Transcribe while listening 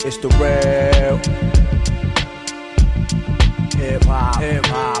It's the real hip hop. Hip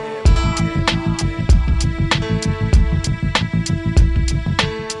hop.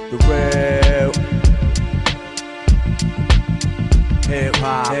 The real hip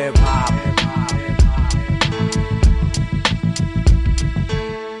hop. Hip hop.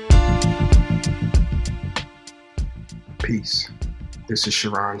 Peace. This is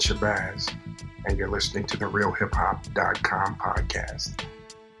Sharon Shabazz, and you're listening to the RealHipHop.com podcast.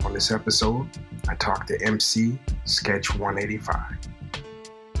 On this episode, I talk to MC SKECH185.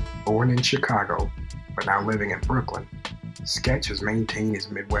 Born in Chicago, but now living in Brooklyn, Sketch has maintained his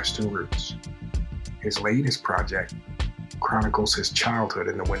Midwestern roots. His latest project chronicles his childhood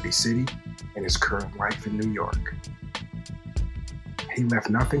in the Windy City and his current life in New York. He Left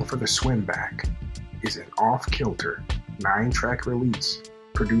Nothing for the Swim Back is an off-kilter 9-track release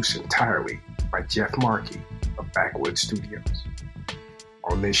produced entirely by Jeff Markey of Backwood Studios.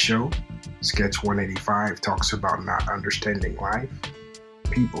 On this show, SKECH185 talks about not understanding life,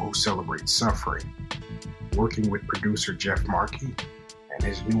 people who celebrate suffering, working with producer Jeff Markey, and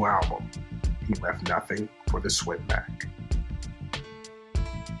his new album, He Left Nothing for the Swim Back.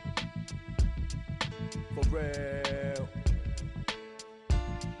 For real.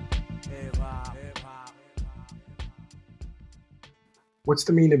 Hip hop. Hip hop. What's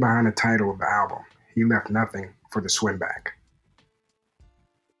the meaning behind the title of the album, He Left Nothing for the Swim Back?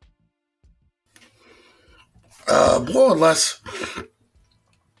 More or less,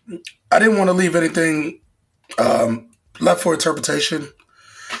 I didn't want to leave anything left for interpretation.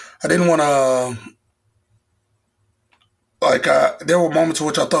 I didn't want to, there were moments in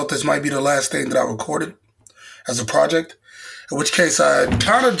which I thought this might be the last thing that I recorded as a project, in which case I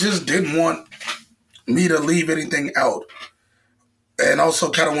kind of just didn't want me to leave anything out. And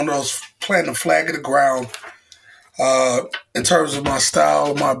also kind of one of those planting a flag in the ground in terms of my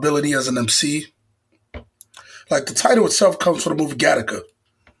style, my ability as an MC. Like, the title itself comes from the movie Gattaca,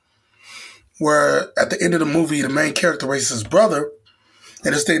 where at the end of the movie, the main character raises his brother,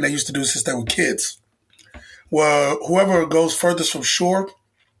 and this thing they used to do since they were kids, where whoever goes furthest from shore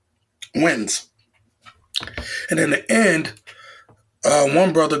wins. And in the end,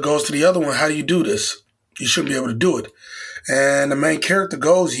 one brother goes to the other one, how do you do this? You shouldn't be able to do it. And the main character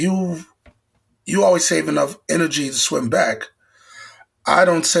goes, you always save enough energy to swim back. I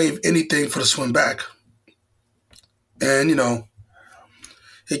don't save anything for the swim back. And,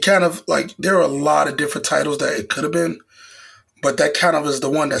 it kind of, like, there are a lot of different titles that it could have been, but that kind of is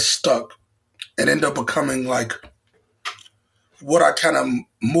the one that stuck and ended up becoming, like, what I kind of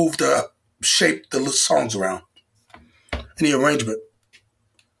moved to shape the songs around and the arrangement.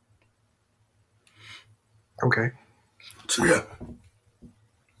 Okay. So, yeah.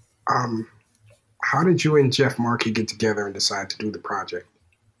 How did you and Jeff Markey get together and decide to do the project?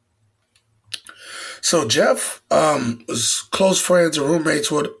 So Jeff was close friends and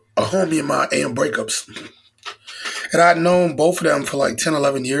roommates with a homie of mine, AM Breakups. And I'd known both of them for like 10,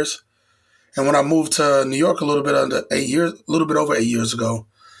 11 years. And when I moved to New York a little bit over 8 years ago,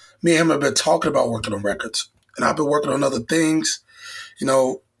 me and him have been talking about working on records. And I've been working on other things,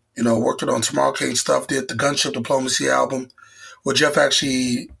 working on Tomorrow King stuff, did the Gunship Diplomacy album, where Jeff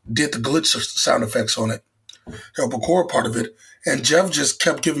actually did the glitch sound effects on it, helped record part of it. And Jeff just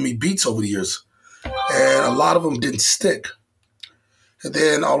kept giving me beats over the years. And a lot of them didn't stick. And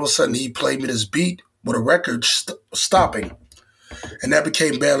then all of a sudden he played me this beat with a record stopping. And that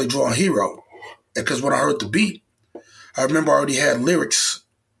became Badly Drawn Hero. Because when I heard the beat, I remember I already had lyrics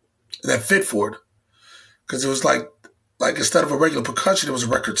that fit for it. Because it was like instead of a regular percussion, it was a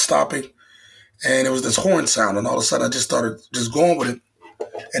record stopping. And it was this horn sound. And all of a sudden I just started just going with it.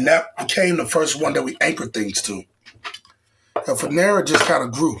 And that became the first one that we anchored things to. And from there, it just kind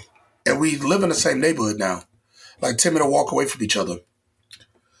of grew. And we live in the same neighborhood now, like 10-minute walk away from each other.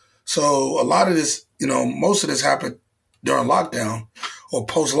 So a lot of this, most of this happened during lockdown or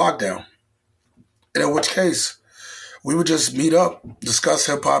post-lockdown. And in which case, we would just meet up, discuss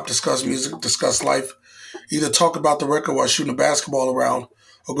hip-hop, discuss music, discuss life, either talk about the record while shooting a basketball around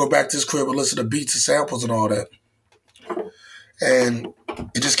or go back to his crib and listen to beats and samples and all that. And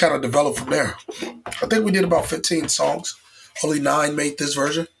it just kind of developed from there. I think we did about 15 songs. Only 9 made this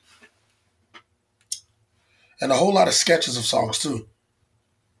version. And a whole lot of sketches of songs, too.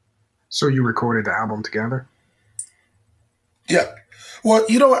 So you recorded the album together? Yeah. Well,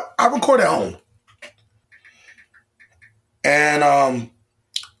 you know what? I record at home. And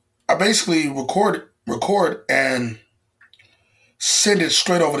I basically record and send it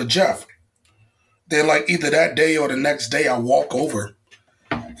straight over to Jeff. Then, like, either that day or the next day, I walk over.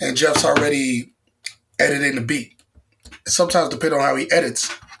 And Jeff's already editing the beat. Sometimes, depending on how he edits,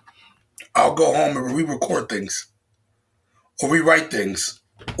 I'll go home and re-record things or rewrite things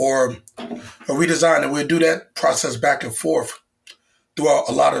or redesign, and we'll do that process back and forth throughout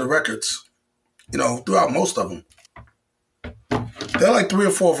a lot of the records, throughout most of them. There are like 3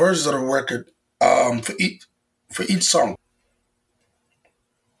 or 4 versions of the record for each song.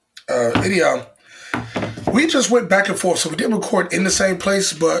 Anyhow, we just went back and forth. So we didn't record in the same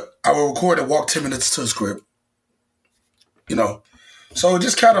place, but I would record and walk 10 minutes to the script. So it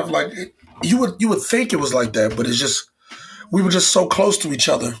just kind of like, you would think it was like that, but it's just, we were just so close to each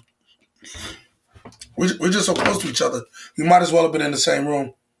other. We're just so close to each other. We might as well have been in the same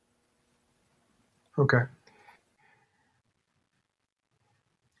room. Okay.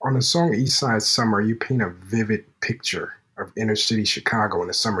 On the song East Side Summer, you paint a vivid picture of inner city Chicago in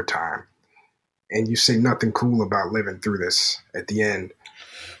the summertime. And you say nothing cool about living through this at the end.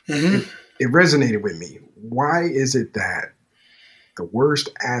 Mm-hmm. It resonated with me. Why is it that the worst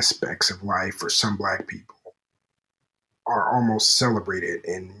aspects of life for some Black people are almost celebrated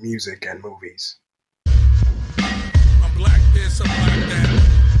in music and movies? I'm Black this, I'm Black that.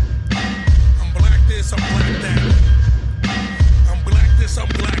 I'm Black this, I'm Black that. I'm Black this, I'm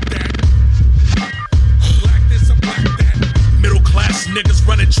Black that. I'm Black this, I'm Black that. Middle class niggas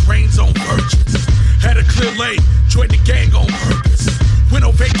running trains on virgins. Had a clear lane, joined the gang on purpose. Went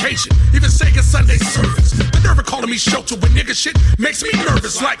on vacation, even singing Sunday service. The nerve of calling me shelter when nigga shit makes me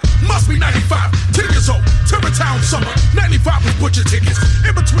nervous. Like, must be 95, 10 years old, Timbertown summer. 95 with butcher tickets,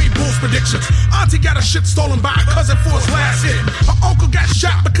 in between Bulls predictions. Auntie got her shit stolen by a cousin for his last hit. Her uncle got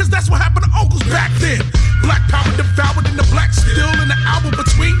shot because that's what happened to uncles back then. Black power devoured in the black still in the album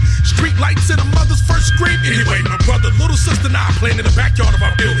between street lights and a mother's first scream. Anyway, my brother, little sister and I playing in the backyard of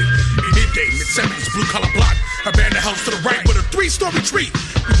our building. Midday, mid-70s, blue-collar block. Abandoned house to the right with a 3-story tree.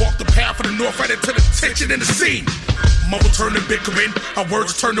 We walked the path of the north right into the tension in the scene. Mumble turned to bickering, our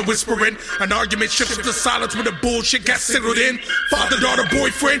words turned to whispering. An argument shifted to silence when the bullshit got settled in. Father, daughter,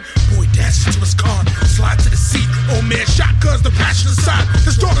 boyfriend. Boy dashed into his car, slide to the seat. Old man shotguns the passenger side.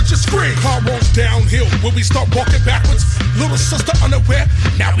 His daughter just screamed. Car rolls downhill when we start walking backwards. Little sister unaware.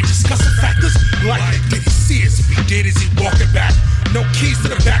 Now we discussing factors like, did he see us? If he did, is he walking back? No keys to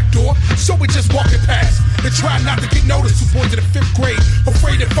the back door, so we just walking past. And try not to get noticed. 2 boys in the 5th grade,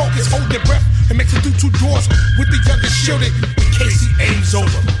 afraid to focus, hold their breath, and makes it through 2 doors with the youngest shielded in case he aims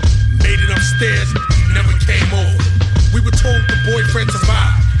over. Made it upstairs, he never came over. We were told the boyfriend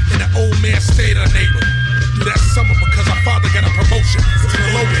survived, and the old man stayed our neighbor through that summer because our father got a promotion to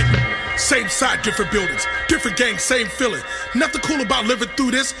the low end. Same side, different buildings, different gangs, same feeling. Nothing cool about living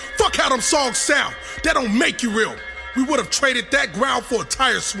through this. Fuck how them songs sound. That don't make you real. We would have traded that ground for a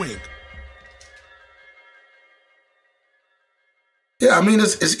tire swing. Yeah, I mean,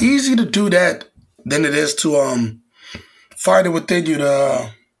 it's easy to do that than it is to find it within you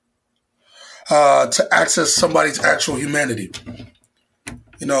to access somebody's actual humanity.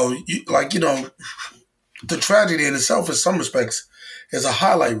 The tragedy in itself, in some respects, is a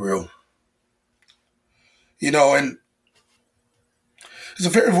highlight reel. And it's a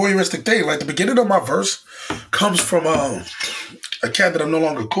very voyeuristic thing. Like, the beginning of my verse comes from a cat that I'm no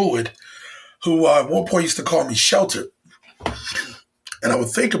longer cool with, who at one point used to call me Shelter. And I would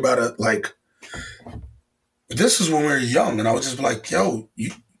think about it like, this is when we were young, and I would just be like, yo,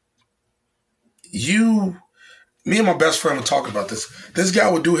 me and my best friend would talk about this. This guy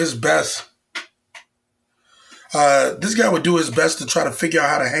would do his best. This guy would do his best to try to figure out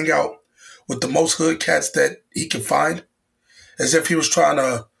how to hang out with the most hood cats that he could find, as if he was trying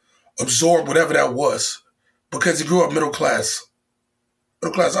to absorb whatever that was, because he grew up middle class,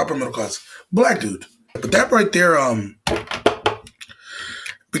 upper middle class, Black dude. But that right there,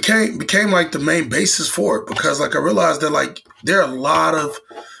 became like the main basis for it, because like I realized that like there are a lot of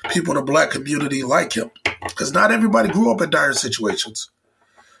people in the Black community like him, because not everybody grew up in dire situations.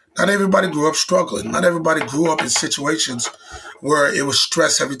 Not everybody grew up struggling. Not everybody grew up in situations where it was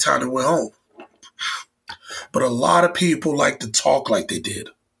stress every time they went home. But a lot of people like to talk like they did.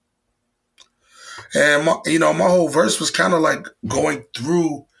 And my whole verse was kind of like going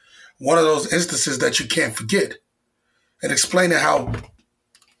through one of those instances that you can't forget, and explaining how,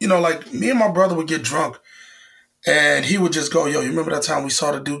 like me and my brother would get drunk, and he would just go, yo, you remember that time we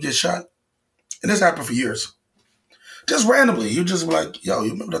saw the dude get shot? And this happened for years. Just randomly. He would just be like, yo,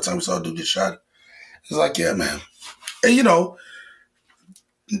 you remember that time we saw the dude get shot? He's like, yeah, man. And,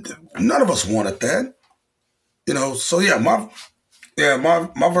 none of us wanted that. So yeah, my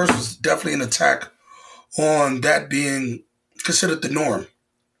verse was definitely an attack on that being considered the norm.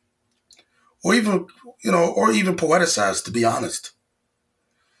 Or even poeticized, to be honest.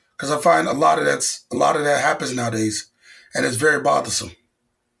 Because I find a lot of that happens nowadays, and it's very bothersome.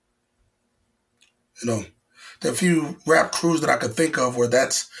 You know, there are a few rap crews that I could think of where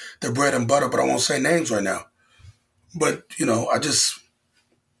that's their bread and butter, but I won't say names right now. But, I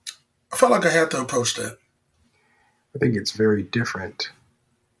felt like I had to approach that. I think it's very different.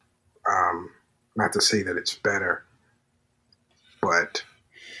 Not to say that it's better, but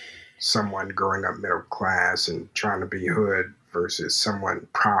someone growing up middle class and trying to be hood versus someone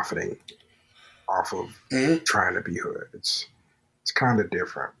profiting off of trying to be hood. It's kind of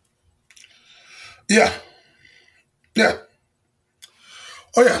different. Yeah. Yeah.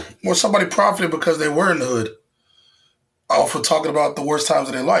 Oh, yeah. Well, somebody profited because they were in the hood off of talking about the worst times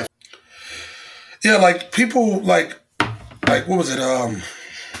of their life. Yeah, like people like what was it?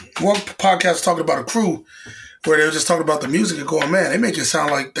 One podcast talking about a crew where they were just talking about the music and going, man, they make it sound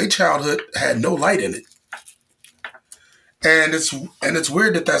like their childhood had no light in it. And it's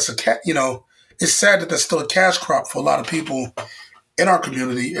weird that that's it's sad that that's still a cash crop for a lot of people in our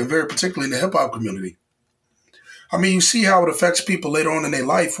community, and very particularly in the hip hop community. I mean, you see how it affects people later on in their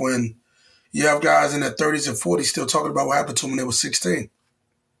life when you have guys in their 30s and 40s still talking about what happened to them when they were 16.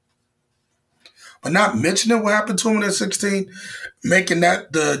 But not mentioning what happened to them when they're 16, making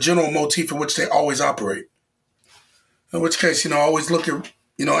that the general motif in which they always operate. In which case, I always look at,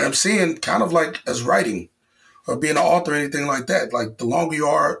 MCing kind of like as writing or being an author or anything like that. Like the longer you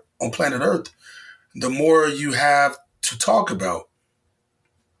are on planet Earth, the more you have to talk about.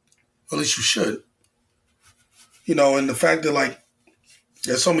 At least you should. And the fact that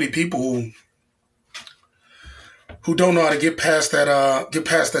there's so many people who don't know how to get past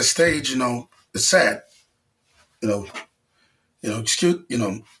that stage, it's sad. Those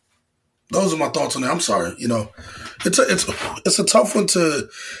are my thoughts on that. I'm sorry. It's a tough one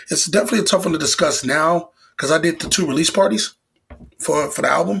it's definitely a tough one to discuss now because I did the 2 release parties for the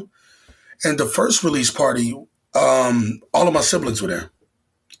album. And the first release party, all of my siblings were there.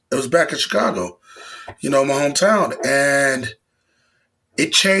 It was back in Chicago, my hometown. And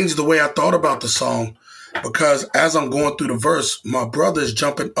it changed the way I thought about the song because as I'm going through the verse, my brother's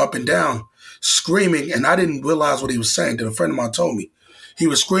jumping up and down, screaming, and I didn't realize what he was saying. Then a friend of mine told me. He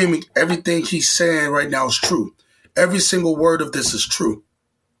was screaming, everything he's saying right now is true. Every single word of this is true.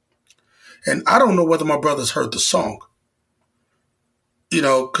 And I don't know whether my brother's heard the song,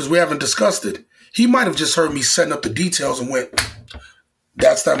 because we haven't discussed it. He might have just heard me setting up the details and went,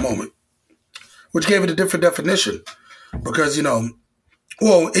 that's that moment, which gave it a different definition because, it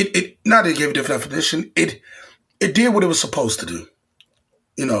not that it gave a different definition. It did what it was supposed to do.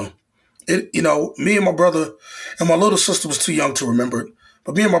 Me and my brother and my little sister was too young to remember it,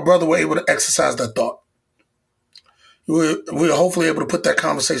 but me and my brother were able to exercise that thought. We're hopefully able to put that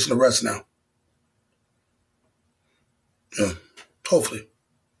conversation to rest now. Yeah, hopefully.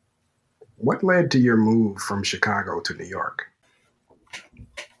 What led to your move from Chicago to New York?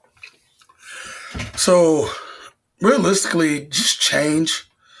 So, realistically, just change.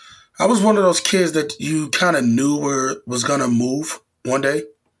 I was one of those kids that you kind of knew was going to move one day.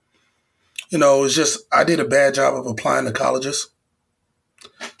 It was just, I did a bad job of applying to colleges.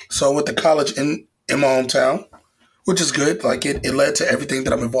 So I went to college in my hometown, which is good. Like it led to everything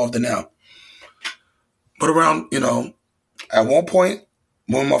that I'm involved in now. But around, at one point,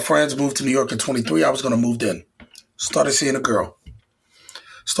 when my friends moved to New York at 23, I was going to move in. Started seeing a girl.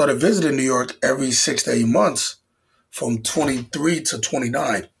 Started visiting New York every 6 to 8 months from 23 to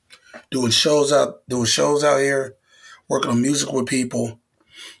 29. Doing shows out here, working on music with people.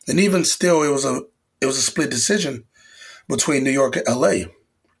 And even still, it was a split decision between New York and LA.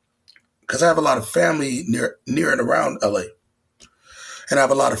 Because I have a lot of family near and around LA. And I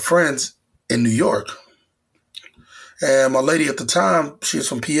have a lot of friends in New York. And my lady at the time, she was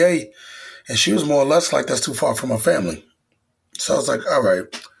from PA, and she was more or less like, that's too far from my family. So I was like, all right,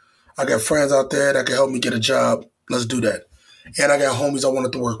 I got friends out there that can help me get a job. Let's do that. And I got homies I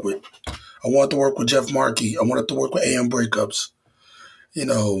wanted to work with. I wanted to work with Jeff Markey. I wanted to work with AM Breakups.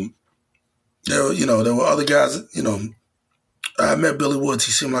 There were other guys, I met Billy Woods.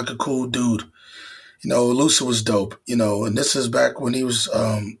 He seemed like a cool dude. Lucid was dope, and this is back when he was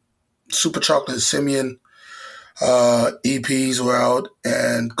Super Chocolate Simeon EPs were out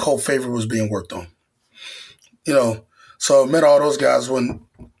and Cold Favor was being worked on. So I met all those guys when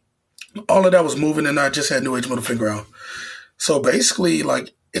all of that was moving and I just had New Age Middle Finger out. So basically,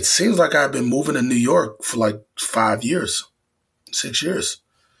 it seems like I've been moving to New York for 5 years, 6 years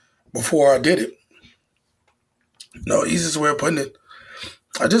before I did it. Easiest way of putting it,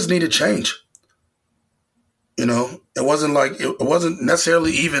 I just needed change. It wasn't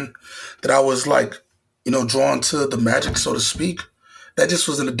necessarily even that I was drawn to the magic, so to speak. That just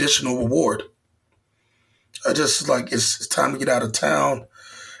was an additional reward. I just it's time to get out of town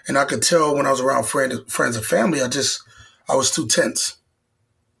And I could tell when I was around friends and family, I was too tense.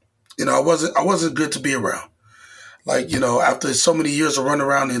 I wasn't good to be around. Like, after so many years of running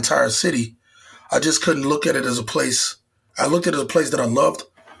around the entire city, I just couldn't look at it as a place. I looked at it as a place that I loved,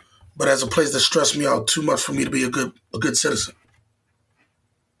 but as a place that stressed me out too much for me to be a good citizen.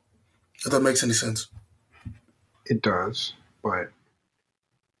 If that makes any sense. It does, but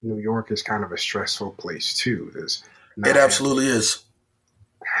New York is kind of a stressful place too. It absolutely is.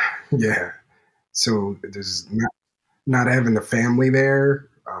 Yeah. So does not having the family there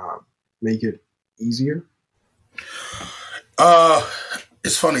make it easier?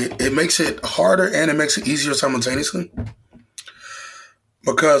 It's funny. It makes it harder and it makes it easier simultaneously.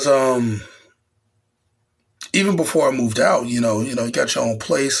 Because even before I moved out, you got your own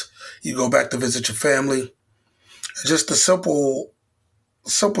place. You go back to visit your family. Just the simple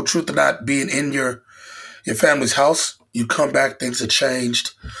truth of not being in your family's house. You come back, things have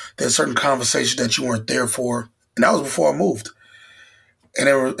changed. There's certain conversations that you weren't there for. And that was before I moved. And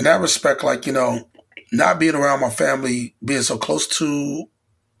in that respect, like, not being around my family, being so closely,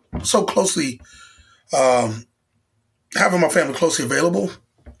 having my family closely available,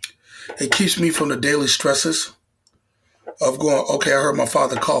 it keeps me from the daily stresses of going, okay, I heard my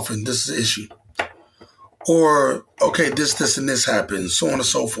father coughing, this is the issue. Or, okay, this, and this happened, so on and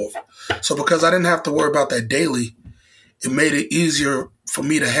so forth. So because I didn't have to worry about that daily, it made it easier for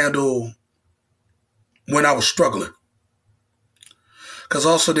me to handle when I was struggling. Because I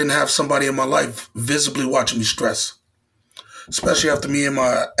also didn't have somebody in my life visibly watching me stress, especially after me and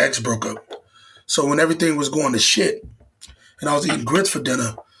my ex broke up. So when everything was going to shit and I was eating grits for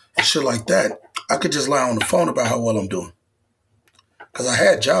dinner and shit like that, I could just lie on the phone about how well I'm doing. Because I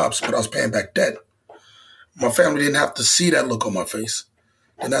had jobs, but I was paying back debt. My family didn't have to see that look on my face.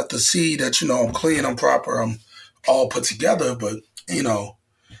 They didn't have to see that, I'm clean, I'm proper, I'm all put together, but,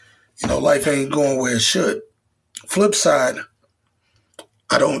 life ain't going where it should. Flip side,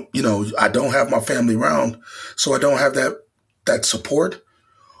 I don't have my family around, so I don't have that support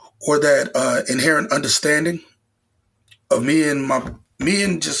or that inherent understanding of me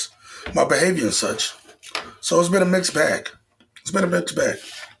and just my behavior and such. So it's been a mixed bag.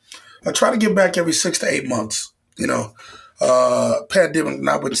 I try to get back every 6 to 8 months, pandemic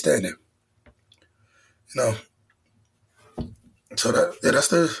notwithstanding, So that's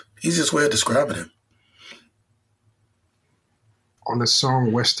the easiest way of describing it. On the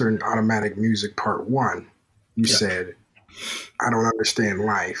song Western Automatic Music Part 1, you said, I don't understand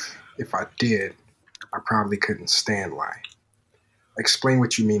life. If I did, I probably couldn't stand life. Explain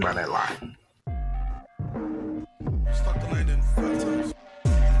what you mean by that line. Stuck the landing 5 times.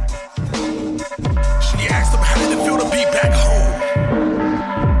 She asked him how did it feel to be back home.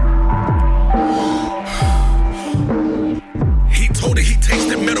 He told her he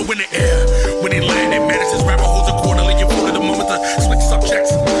tasted metal in the air. When he landed, managed his rapper holes accordingly. You voted the moment to switch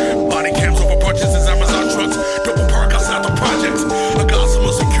subjects. Body cams over punches as Amazon trucks. Double park outside the projects. A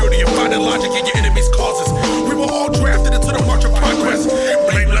gossamer security and finding logic in your enemy's causes. We were all drafted into the march of progress.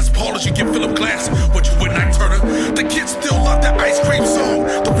 Blame Les Paul as you get Philip Glass. What you would not Turner. The kids still love that ice cream song.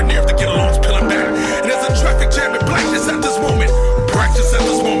 The veneer of the get-along's peeling back. And there's a traffic jam and blackness at this moment. Practice at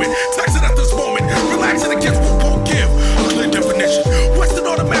this moment. Tax it at this moment. Relaxing against what won't give a clear definition. Western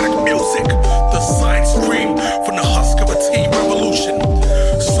automatic music. The science stream from the husk of a teen revolution.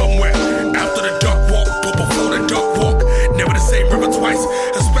 Somewhere after the duck walk, but before the duck walk. Never the same river twice.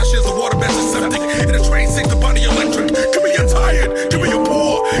 Especially as the waterbed's is septic. And the train sinks the body electric. Give me your tired. Give me your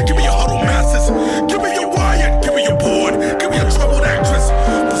poor. Give me your huddled masses. Give me your wired. Give me your bored. Give me your troubled actress.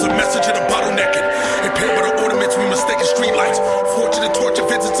 There's a message in a bottlenecking. Impaired by the ornaments, we mistaken streetlights. Fortunate torture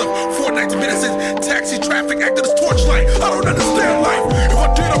visits of fortnights, medicine. Taxi traffic acting as torchlight. I don't understand life. If I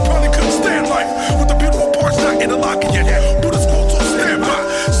did, I probably couldn't stand life. With the beautiful parts not interlocking yet. Buddhist quotes on standby.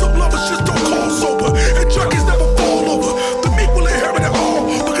 Some lovers just don't call sober. And junkies never fall over. The meek will inherit it all.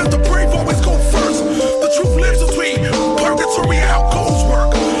 Because the brave always go first. The truth lives between purgatory and how goals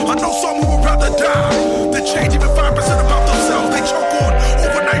work. I know some who would rather die than change even 5% about themselves. They choke on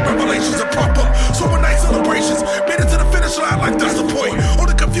overnight revelations and prop up overnight celebrations. Made it to the finish line like that's the point.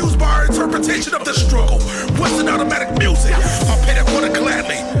 Only confused by our interpretation of the struggle. Western automatic music. I'll pay that for the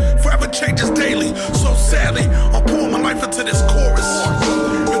gladly. Forever changes daily. So sadly, I'll pour my life into this chorus.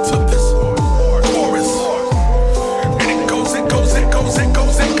 Into this chorus. And it goes, it goes, it goes, it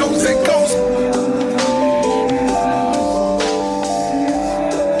goes, it goes, it goes.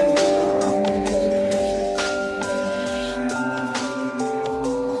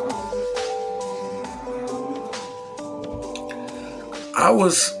 I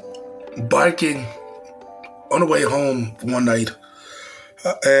was biking on the way home one night.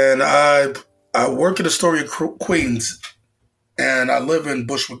 And I work in Astoria, Queens, and I live in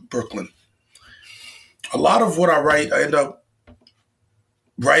Bushwick, Brooklyn. A lot of what I write, I end up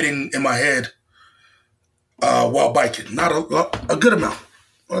writing in my head while biking. Not a good amount.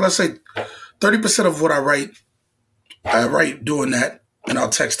 Well, let's say 30% of what I write doing that, and I'll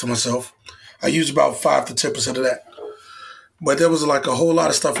text to myself. I use about 5 to 10% of that. But there was like a whole lot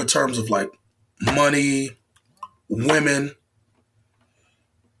of stuff in terms of like money, women,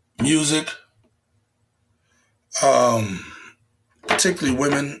 music, particularly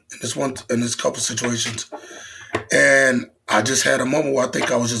women in this couple situations. And I just had a moment where I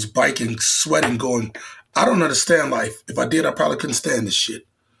think I was just biking, sweating, going, I don't understand life. If I did, I probably couldn't stand this shit.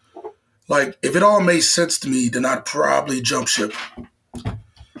 Like, if it all made sense to me, then I'd probably jump ship.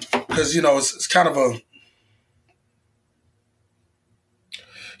 Because, it's kind of a,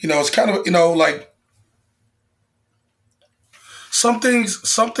 like, some things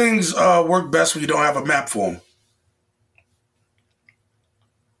work best when you don't have a map for them.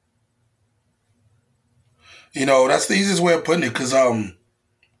 That's the easiest way of putting it, because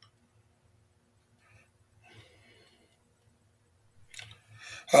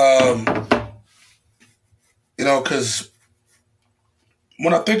because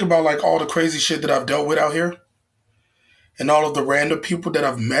when I think about like all the crazy shit that I've dealt with out here and all of the random people that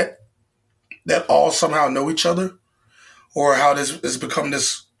I've met that all somehow know each other, or how this has become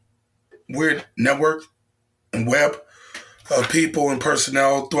this weird network and web of people and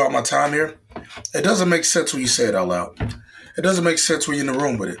personnel throughout my time here, it doesn't make sense when you say it out loud. It doesn't make sense when you're in the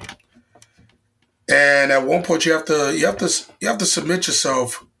room with it. And at one point, you have to submit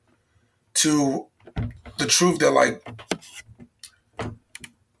yourself to the truth that like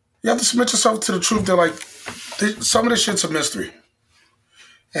some of this shit's a mystery.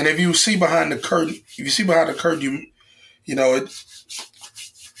 And if you see behind the curtain,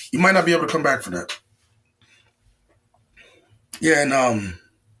 you might not be able to come back from that. Yeah,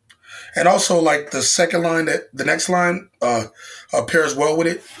 and also like the second line, the next line pairs well with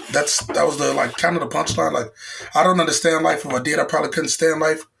it. That was the like kind of the punchline. Like, I don't understand life. If I did, I probably couldn't stand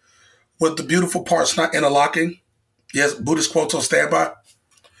life. With the beautiful parts not interlocking. Yes, Buddhist quotes on standby.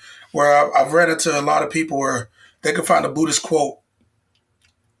 Where I've read into a lot of people where they can find a Buddhist quote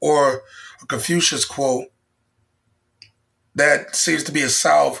or a Confucius quote that seems to be a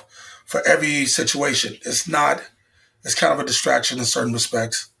salve for every situation. It's not. It's kind of a distraction in certain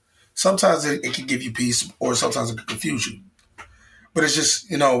respects. Sometimes it can give you peace, or sometimes it can confuse you. But it's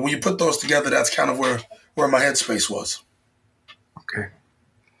just, when you put those together, that's kind of where my headspace was. Okay.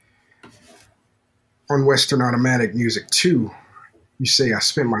 On Western Automatic Music 2, you say, I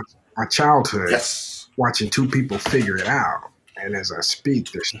spent my childhood watching two people figure it out. And as I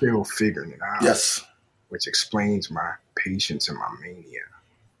speak, they're still figuring it out. Yes. Which explains my patience and my mania.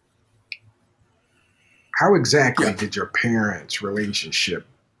 How exactly did your parents' relationship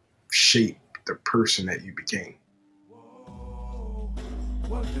shape the person that you became?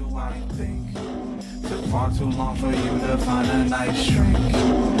 What do I think? Took far too long for you to find a nice shrink.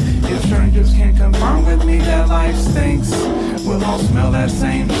 If strangers can't confirm with me that life stinks, we'll all smell that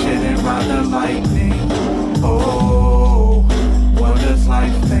same shit and ride the lightning. Oh, what does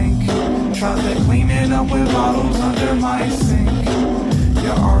life think? Tried to clean it up with bottles under my sink.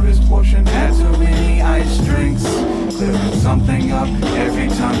 Your artist portion had too many ice drinks, clearing something up every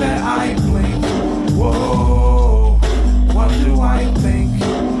time that I blink. Whoa, what do I think?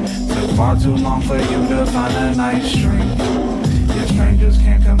 Took far too long for you to find a nice shrink. If strangers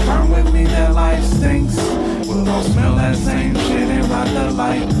can't confirm with me that life stinks, we'll all smell that same shit and ride the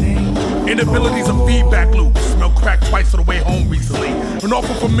lightning. Inabilities of feedback loops. Smell crack twice on the way home recently. An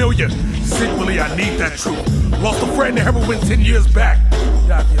awful familiar. Secretly, I need that truth. Lost a friend to heroin 10 years back.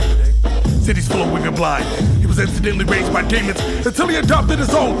 Died the other day. City's full of wicked blind. He was incidentally raised by demons until he adopted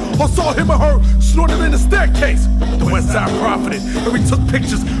his own, or saw him or her snorted in the staircase. The West Side profited, and we took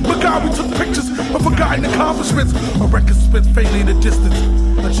pictures. But God, we took pictures of forgotten accomplishments. A record spits faintly in the distance.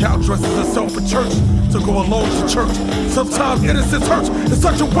 A child dresses herself for church to go alone to church. Sometimes innocence hurts in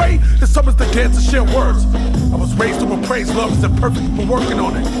such a way that summons the dead to share words. I was raised to appraise love isn't perfect, but working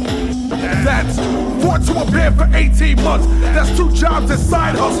on it. That's 4 to a bed for 18 months. That's 2 jobs and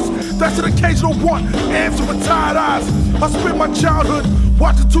side hustles. That's an occasional one, answer with tired eyes. I spent my childhood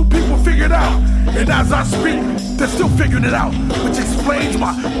watching 2 people figure it out. And as I speak, they're still figuring it out, which explains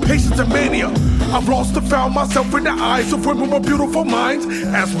my patience and mania. I've lost and found myself in the eyes of women with beautiful minds,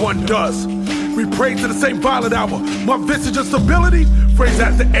 as one does. We pray to the same violent hour. My visage of stability frays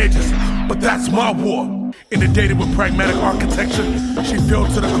at the edges, but that's my war. Inundated with pragmatic architecture, she fell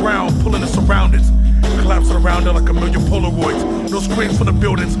to the ground, pulling the surroundings. collapsing around her like a million Polaroids. No screams from the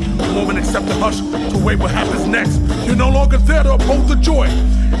buildings. A moment accept the hush to wait what happens next. You're no longer there to oppose the joy.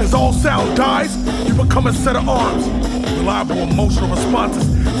 As all sound dies, you become a set of arms. Reliable emotional responses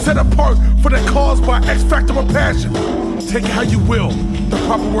set apart for the cause by X factor of passion. Take it how you will. The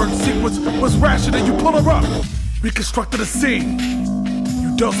proper word sequence was ration and you pull her up. Reconstructed a scene.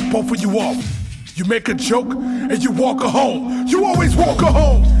 You dust both of you off. You make a joke and you walk her home. You always walk her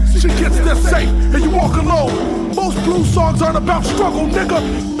home. She gets there safe and you walk alone. Most blues songs aren't about struggle, nigga.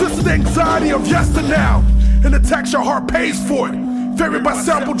 This is the anxiety of yes to now. And the tax your heart pays for it. Varied by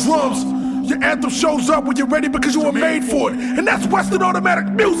sample drums. Your anthem shows up when you're ready because you were made for it. And that's Western automatic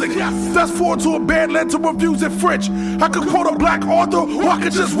music. Fast forward to a band led to reviews in French. I could quote a black author or I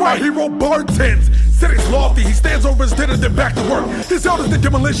could just write. He wrote bartends. City's lofty, he stands over his dinner, then back to work. His elders the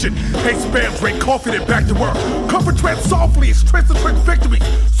demolition. Hate spam, drink coffee, then back to work. Comfort tread softly, it's tricks and trick victory.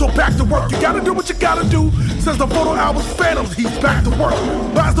 So back to work, you gotta do what you gotta do. Says the photo album's Phantoms, he's back to work.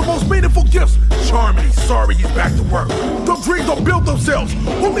 Buys the most meaningful gifts. Charming, he's sorry, he's back to work. Them dreams don't build themselves.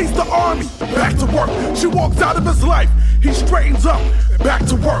 Who leads the army? Back to work. She walks out of his life. He straightens up, back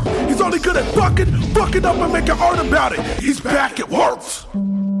to work. He's only good at fucking up and making art about it. He's back at work.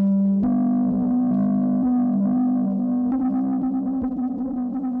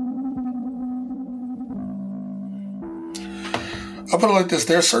 I'll put it like this.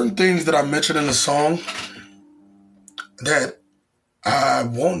 There are certain things that I mentioned in the song that I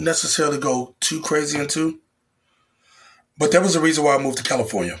won't necessarily go too crazy into. But there was a reason why I moved to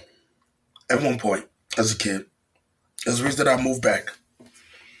California at one point as a kid. There's a reason that I moved back.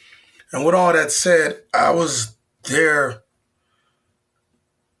 And with all that said, I was there,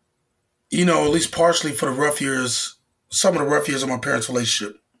 you know, at least partially for the rough years, some of the rough years of my parents'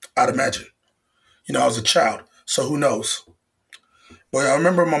 relationship, I'd imagine. You know, I was a child, so who knows? But I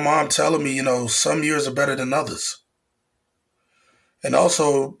remember my mom telling me, you know, some years are better than others. And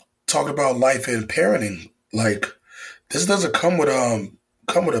also talking about life and parenting. Like, this doesn't come with a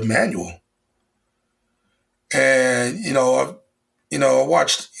manual. And, I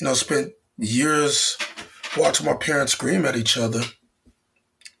watched, spent years watching my parents scream at each other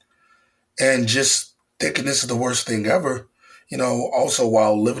and just thinking this is the worst thing ever, also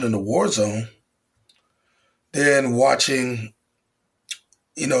while living in the war zone. Then watching,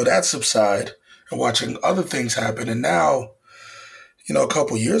 that subside and watching other things happen. And now, a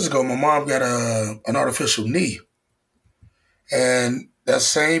couple of years ago, my mom got an artificial knee. And that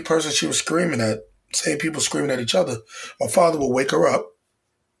same person she was screaming at, same people screaming at each other, my father would wake her up,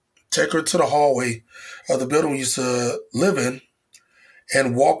 take her to the hallway of the building we used to live in,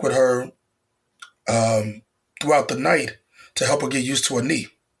 and walk with her throughout the night to help her get used to her knee.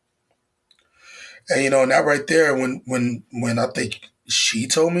 And, and that right there, when I think she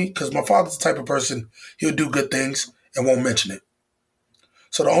told me, because my father's the type of person, he'll do good things and won't mention it.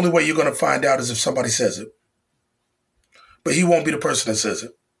 So the only way you're going to find out is if somebody says it. But he won't be the person that says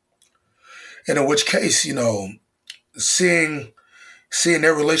it. And in which case, seeing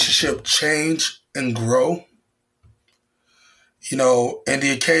their relationship change and grow, and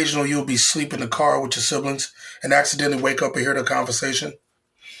the occasional you'll be sleeping in the car with your siblings and accidentally wake up and hear the conversation.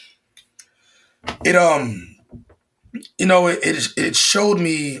 It showed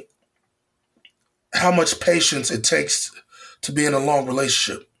me how much patience it takes to be in a long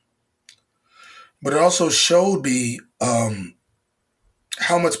relationship. But it also showed me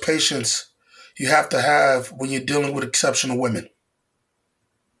how much patience you have to have when you're dealing with exceptional women.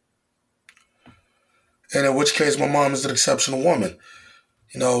 And in which case, my mom is an exceptional woman.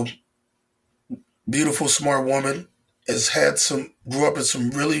 Beautiful, smart woman, grew up in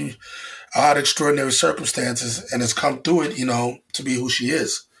some really odd, extraordinary circumstances and has come through it, to be who she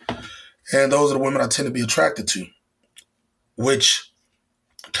is. And those are the women I tend to be attracted to, which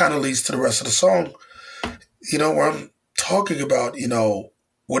kind of leads to the rest of the song, where I'm talking about,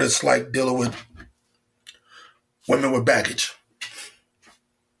 what it's like dealing with women with baggage.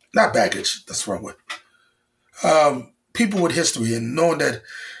 Not baggage, that's the wrong word. People with history, and knowing that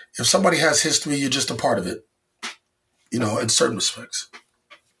if somebody has history, you're just a part of it, in certain respects.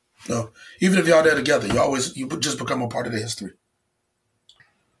 Even if y'all there together, you just become a part of the history.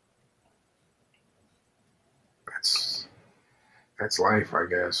 That's life, I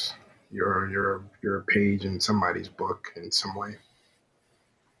guess. You're a page in somebody's book in some way.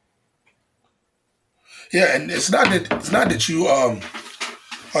 Yeah, and it's not that you are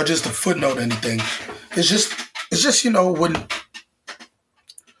just a footnote or anything. It's just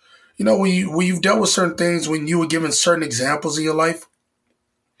when you've dealt with certain things, when you were given certain examples in your life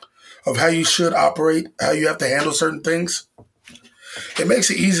of how you should operate, how you have to handle certain things, it makes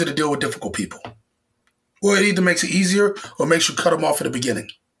it easier to deal with difficult people. Well, it either makes it easier or makes you cut them off at the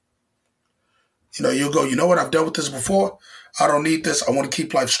beginning. You'll go, you know what? I've dealt with this before. I don't need this. I want to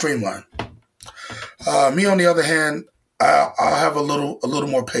keep life streamlined. Me, on the other hand, I'll have a little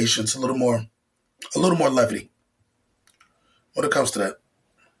more patience, a little more levity when it comes to that.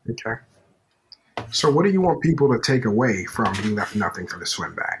 Okay. So what do you want people to take away from You Left Nothing for the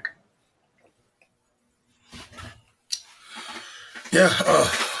Swim Bag? Yeah.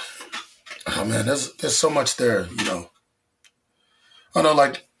 Oh man, there's so much there. I know,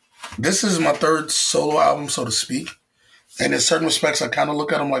 like, this is my third solo album, so to speak, and in certain respects, I kind of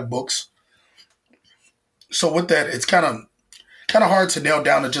look at them like books. So with that, it's kind of hard to nail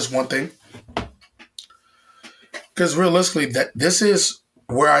down to just one thing, because realistically, that this is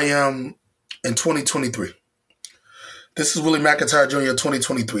where I am in 2023. This is Willie McIntyre Jr.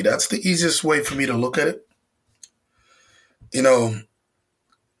 2023. That's the easiest way for me to look at it.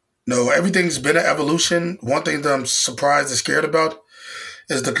 Everything's been an evolution. One thing that I'm surprised and scared about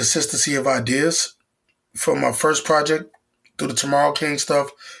is the consistency of ideas from my first project through the Tomorrow King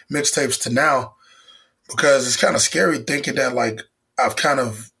stuff, mixtapes, to now, because it's kind of scary thinking that, like, I've kind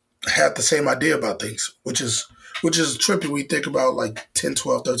of had the same idea about things, which is trippy when you think about like 10,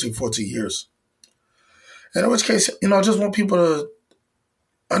 12, 13, 14 years. And in which case, I just want people to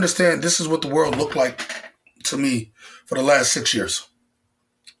understand this is what the world looked like to me for the last 6 years.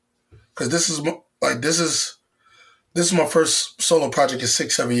 Because this is my first solo project in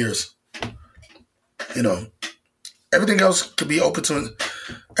 6, 7 years. Everything else will be open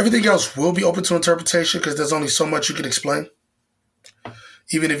to interpretation, because there's only so much you can explain,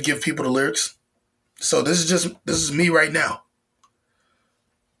 even if you give people the lyrics. So this is me right now.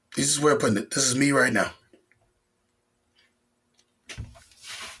 This is where I'm putting it. This is me right now.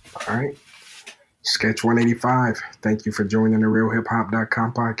 All right. SKECH185, thank you for joining the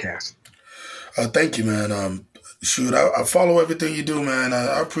RealHipHop.com podcast. Thank you, man. I follow everything you do, man.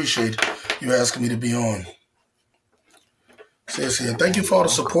 I appreciate you asking me to be on. Seriously, and thank you for all the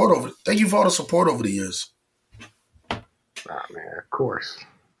support over the years. Man, of course.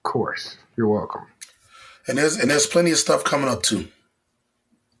 You're welcome. And there's plenty of stuff coming up too.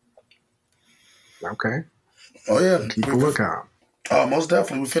 Okay. Oh yeah. Keep a lookout. Oh, most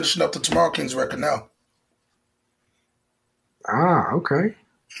definitely. We're finishing up the Tomorrow Kings record now. Okay.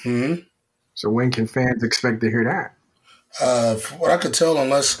 Mm-hmm. So when can fans expect to hear that? From what I could tell,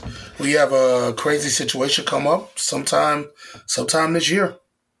 unless we have a crazy situation come up sometime this year.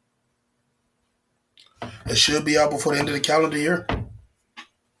 It should be out before the end of the calendar year.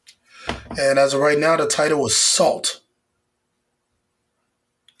 And as of right now, the title was Salt.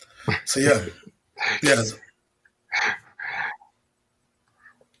 So yeah. Yeah.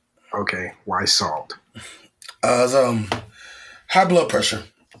 Okay, why salt? It's, high blood pressure.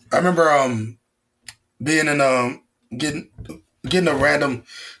 I remember being in getting a random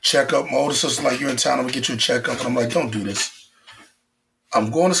checkup. My older sister's like, "You're in town, I'm gonna get you a checkup," and I'm like, "Don't do this.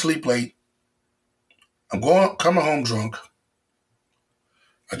 I'm going to sleep late. Coming home drunk.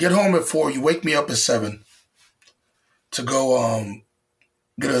 I get home at 4. You wake me up at 7 to go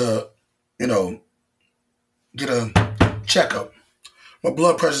get a checkup. My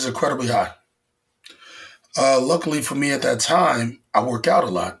blood pressure is incredibly high. Luckily for me at that time, I work out a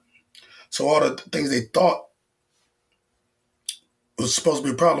lot. So all the things they thought was supposed to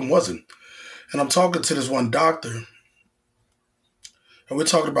be a problem wasn't. And I'm talking to this one doctor, and we're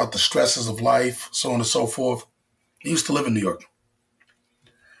talking about the stresses of life, so on and so forth. He used to live in New York.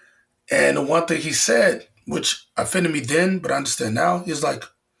 And the one thing he said, which offended me then, but I understand now, he's like,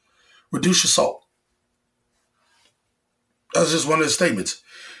 reduce your salt. That was just one of his statements.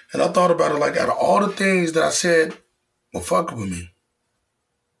 And I thought about it, like, out of all the things that I said, well, fuck with me,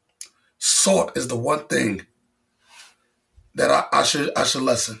 salt is the one thing that I should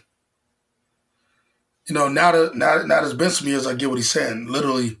lessen. Now that it's been some years, I get what he's saying.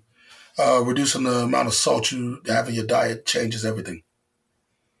 Literally, reducing the amount of salt you have in your diet changes everything.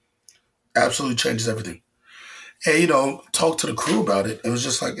 Absolutely changes everything. And, talk to the crew about it. It was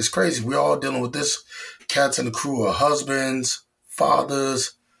just like, it's crazy. We're all dealing with this. Cats in the crew are husbands,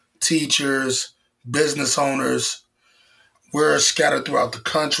 fathers, teachers, business owners. We're scattered throughout the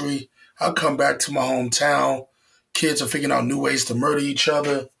country. I come back to my hometown. Kids are figuring out new ways to murder each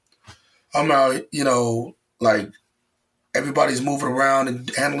other. I'm out, like, everybody's moving around and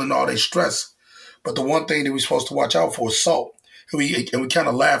handling all their stress. But the one thing that we're supposed to watch out for is salt. And we kind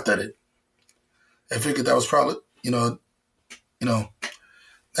of laughed at it. I figured that was probably, that'd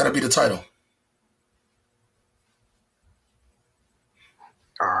be the title.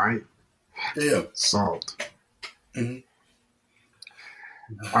 All right. Yeah. Salt. Mm-hmm.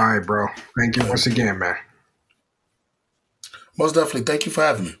 All right, bro. Thank you once again, man. Most definitely. Thank you for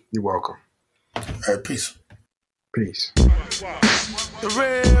having me. You're welcome. All right, peace. Peace. The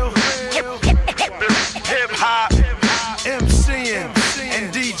real hip-hop MCing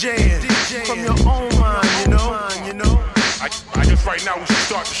and DJing from your own mind, you know. I guess right now we should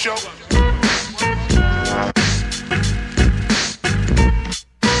start the show.